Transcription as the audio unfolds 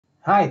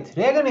Hi,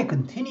 today I'm going to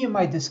continue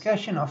my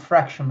discussion of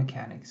fraction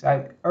mechanics.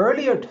 I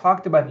earlier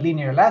talked about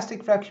linear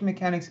elastic fraction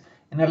mechanics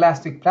and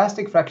elastic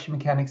plastic fraction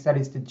mechanics, that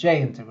is the J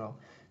integral.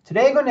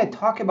 Today I'm going to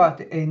talk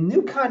about a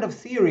new kind of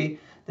theory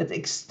that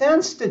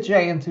extends the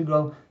J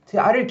integral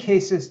to other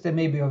cases that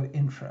may be of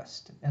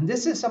interest. And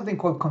this is something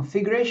called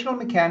configurational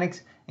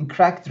mechanics and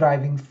crack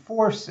driving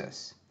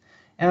forces.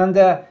 And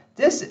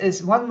this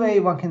is one way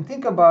one can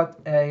think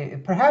about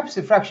perhaps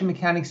a fraction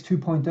mechanics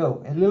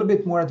 2.0, a little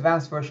bit more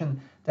advanced version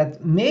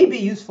that may be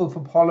useful for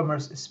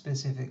polymers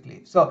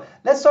specifically. So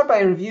let's start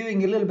by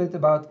reviewing a little bit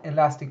about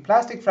elastic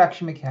plastic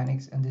fraction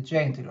mechanics and the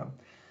J integral.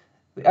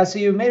 As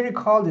you may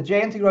recall, the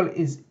J integral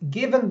is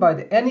given by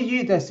the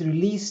energy that's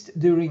released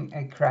during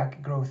a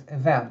crack growth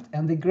event.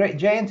 And the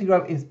J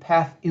integral is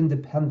path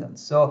independent.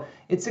 So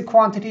it's a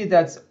quantity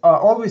that's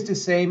always the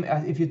same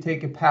as if you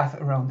take a path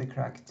around the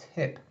crack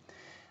tip.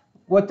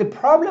 What the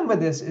problem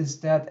with this is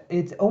that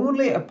it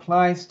only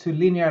applies to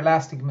linear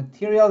elastic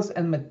materials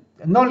and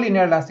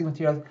non-linear elastic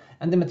materials,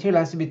 and the material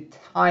has to be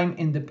time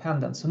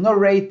independent. So no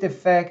rate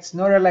effects,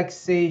 no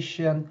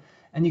relaxation,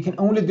 and you can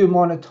only do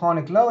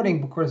monotonic loading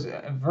because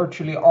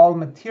virtually all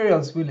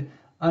materials will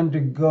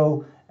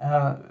undergo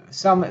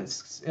some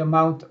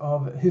amount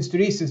of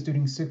hysteresis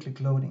during cyclic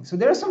loading. So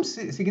there are some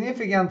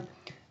significant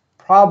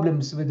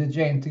problems with the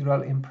J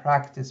integral in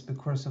practice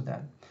because of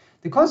that.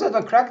 The concept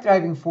of crack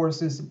driving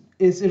forces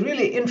is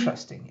really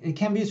interesting. It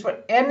can be used for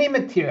any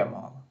material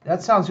model.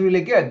 That sounds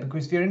really good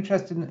because if you're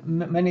interested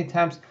in many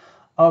times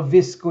of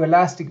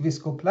viscoelastic,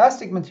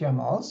 viscoplastic material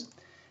models,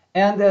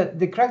 and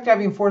the crack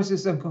driving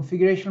forces of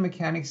configurational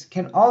mechanics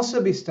can also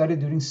be studied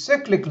during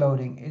cyclic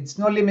loading. It's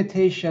no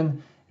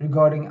limitation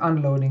regarding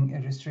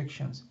unloading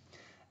restrictions.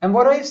 And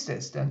what is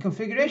this then?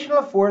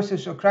 Configurational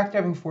forces or crack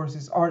driving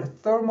forces are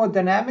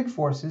thermodynamic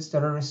forces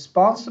that are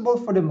responsible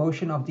for the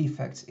motion of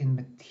defects in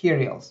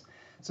materials.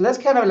 So that's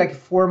kind of like a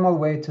formal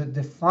way to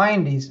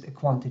define these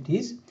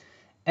quantities.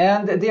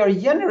 And they are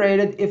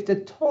generated if the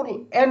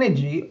total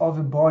energy of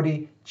a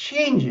body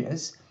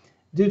changes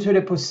due to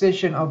the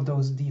position of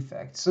those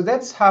defects. So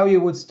that's how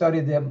you would study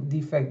the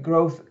defect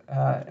growth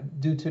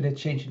due to the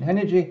change in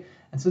energy.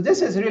 And so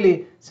this is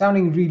really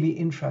sounding really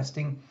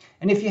interesting.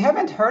 And if you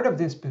haven't heard of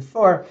this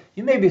before,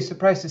 you may be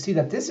surprised to see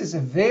that this is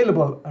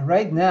available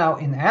right now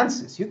in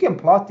ANSYS. You can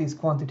plot these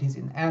quantities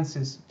in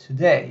ANSYS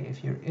today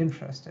if you're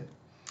interested.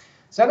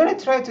 So I'm going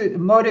to try to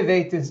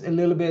motivate this a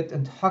little bit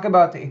and talk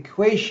about the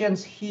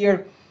equations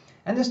here.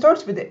 And it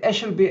starts with the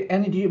Eshelby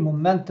energy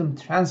momentum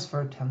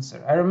transfer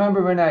tensor. I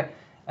remember when I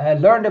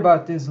learned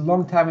about this a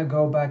long time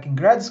ago back in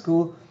grad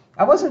school,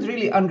 I wasn't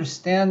really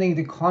understanding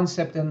the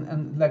concept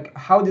and like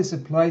how this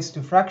applies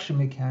to fraction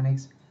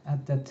mechanics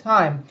at that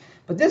time.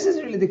 But this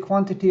is really the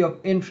quantity of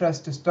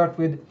interest to start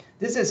with.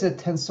 This is a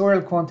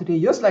tensorial quantity,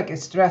 just like a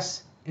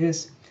stress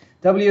is.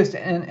 W is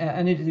the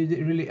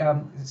energy, really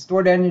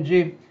stored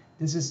energy.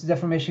 This is the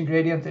deformation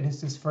gradient, and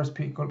this is first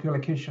pure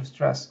Kirchhoff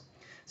stress.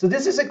 So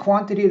this is a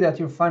quantity that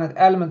your finite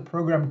element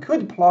program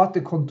could plot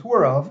the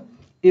contour of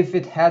if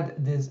it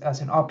had this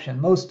as an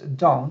option. Most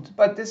don't,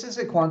 but this is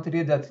a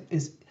quantity that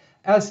is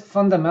as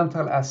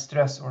fundamental as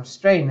stress or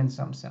strain in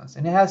some sense,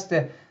 and it has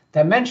the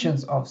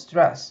dimensions of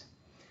stress.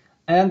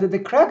 And the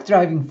crack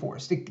driving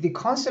force, the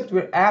concept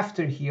we're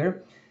after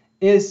here,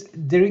 is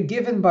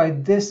given by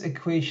this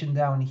equation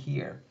down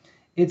here.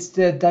 It's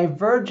the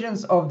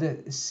divergence of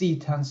the C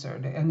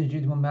tensor, the energy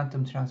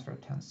momentum transfer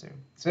tensor.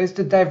 So it's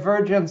the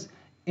divergence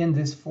in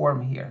this form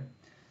here.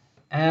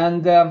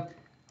 And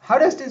how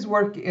does this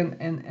work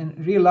in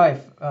real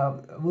life?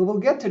 We will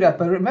get to that.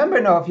 But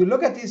remember now, if you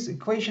look at these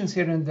equations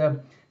here in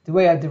the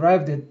way I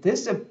derived it,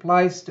 this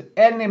applies to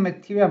any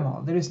material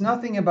model. There is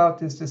nothing about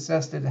this that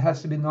says that it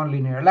has to be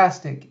nonlinear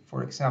elastic,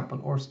 for example,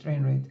 or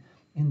strain rate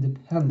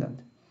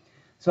independent.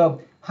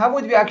 So how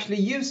would we actually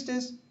use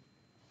this?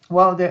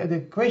 Well, the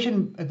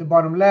equation at the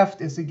bottom left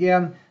is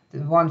again the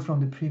one from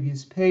the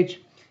previous page.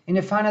 In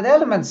a finite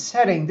element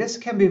setting, this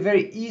can be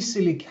very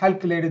easily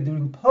calculated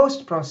during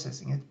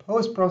post-processing. At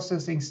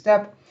post-processing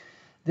step,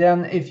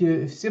 then if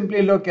you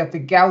simply look at the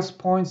Gauss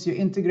points, you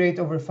integrate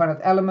over a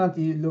finite element,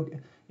 you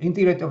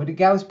integrate over the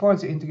Gauss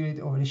points, you integrate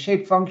over the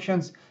shape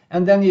functions,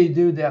 and then you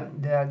do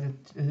the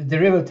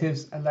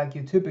derivatives like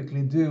you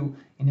typically do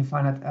in a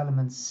finite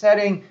element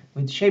setting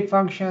with shape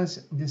functions.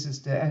 This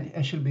is the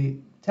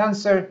Eshelby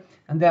tensor,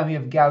 and then we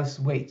have Gauss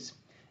weights.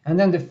 And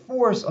then the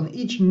force on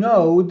each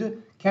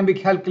node can be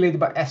calculated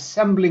by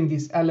assembling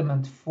these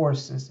element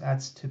forces.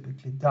 That's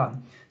typically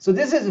done. So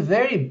this is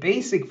very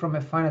basic from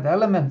a finite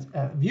element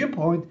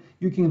viewpoint.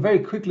 You can very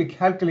quickly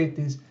calculate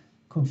these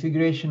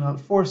configurational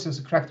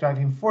forces, crack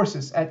driving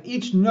forces, at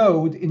each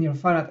node in your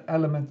finite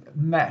element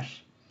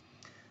mesh.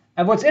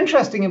 And what's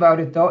interesting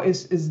about it, though,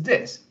 is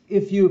this.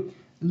 If you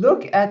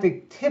look at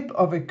the tip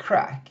of a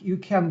crack, you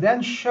can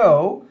then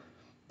show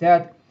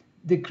that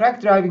the crack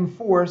driving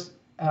force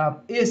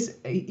is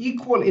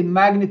equal in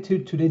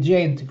magnitude to the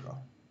J integral.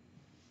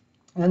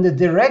 And the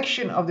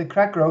direction of the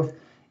crack growth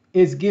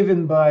is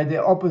given by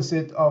the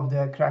opposite of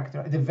the crack,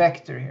 the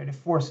vector here, the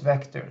force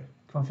vector,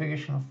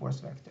 configurational force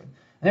vector.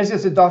 And there's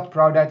just a dot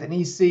product, and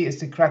EC is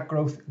the crack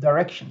growth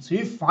direction. So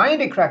you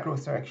find a crack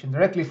growth direction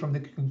directly from the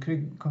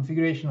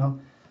configurational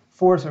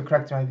force or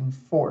crack driving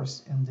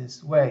force in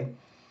this way.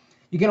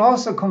 You can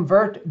also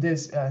convert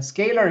this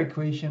scalar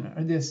equation,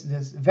 or this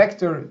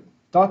vector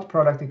dot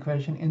product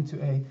equation,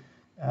 into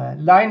a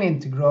line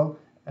integral,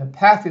 a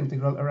path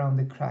integral around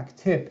the crack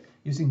tip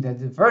using the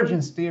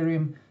divergence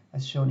theorem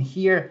as shown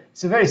here.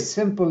 It's a very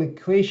simple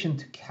equation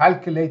to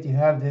calculate. You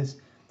have this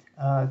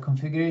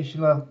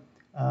configurational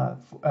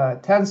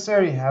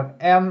tensor, you have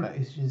m,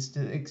 is just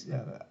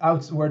the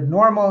outward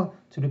normal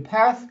to the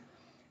path,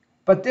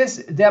 but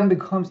this then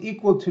becomes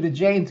equal to the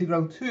j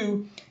integral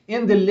 2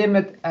 in the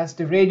limit as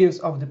the radius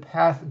of the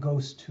path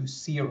goes to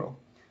 0.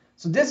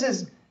 So this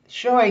is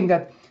showing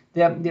that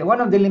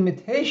one of the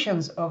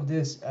limitations of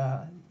this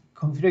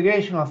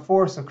configurational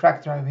force or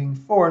crack driving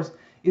force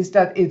is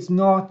that it's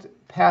not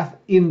path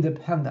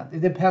independent.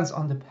 It depends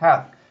on the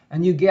path,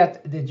 and you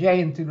get the j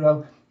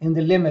integral in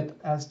the limit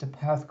as the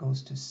path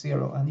goes to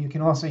 0, and you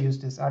can also use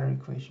this other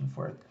equation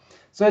for it.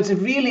 So it's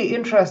really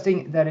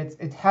interesting that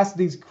it has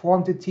these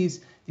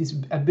quantities, these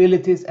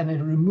abilities, and it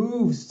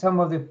removes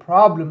some of the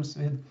problems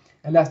with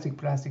elastic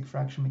plastic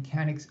fracture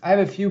mechanics. I have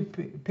a few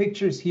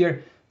pictures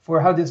here for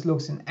how this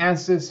looks in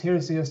ANSYS.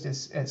 Here's just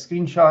a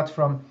screenshot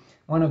from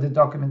one of the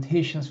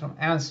documentations from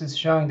ANSYS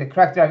showing the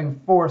crack driving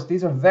force.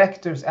 These are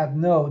vectors at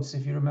nodes,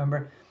 if you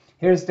remember.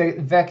 Here's the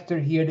vector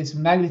here. This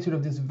magnitude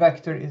of this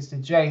vector is the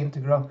j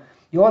integral.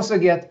 You also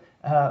get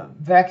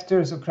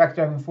vectors of crack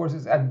driving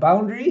forces at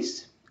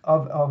boundaries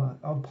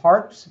of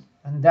parts,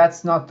 and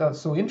that's not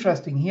so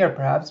interesting here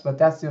perhaps, but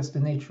that's just the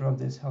nature of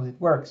this, how it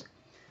works.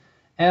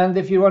 And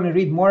if you want to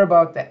read more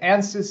about the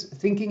ANSYS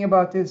thinking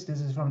about this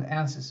is from the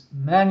ANSYS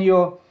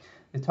manual.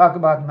 They talk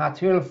about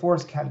material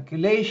force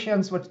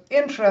calculations. What's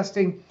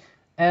interesting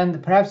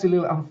and perhaps a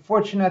little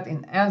unfortunate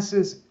in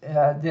ANSYS,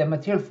 the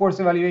material force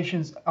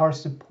evaluations are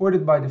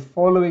supported by the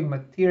following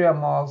material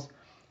models.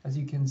 As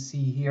you can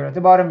see here at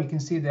the bottom, you can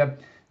see the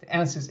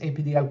ANSYS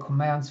APDL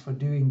commands for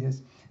doing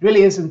this.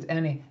 Really isn't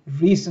any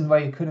reason why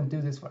you couldn't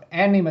do this for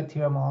any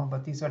material model,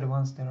 but these are the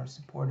ones that are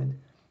supported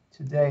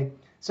today.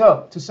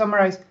 So to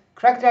summarize,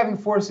 crack driving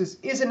forces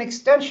is an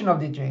extension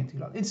of the j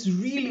integral. It's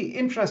really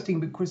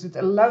interesting because it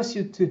allows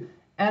you to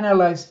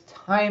analyze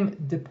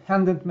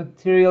time-dependent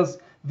materials,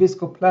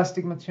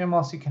 viscoplastic material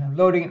models. You can have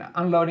loading and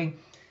unloading.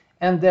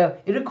 And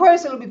it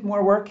requires a little bit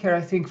more work here,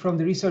 I think, from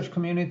the research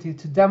community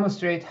to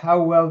demonstrate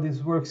how well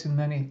this works in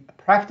many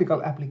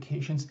practical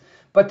applications.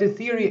 But the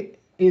theory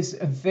is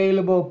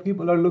available.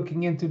 People are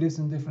looking into this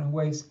in different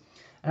ways.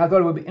 And I thought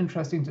it would be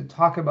interesting to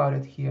talk about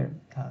it here.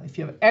 If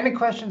you have any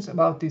questions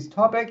about this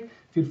topic,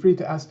 feel free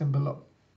to ask them below.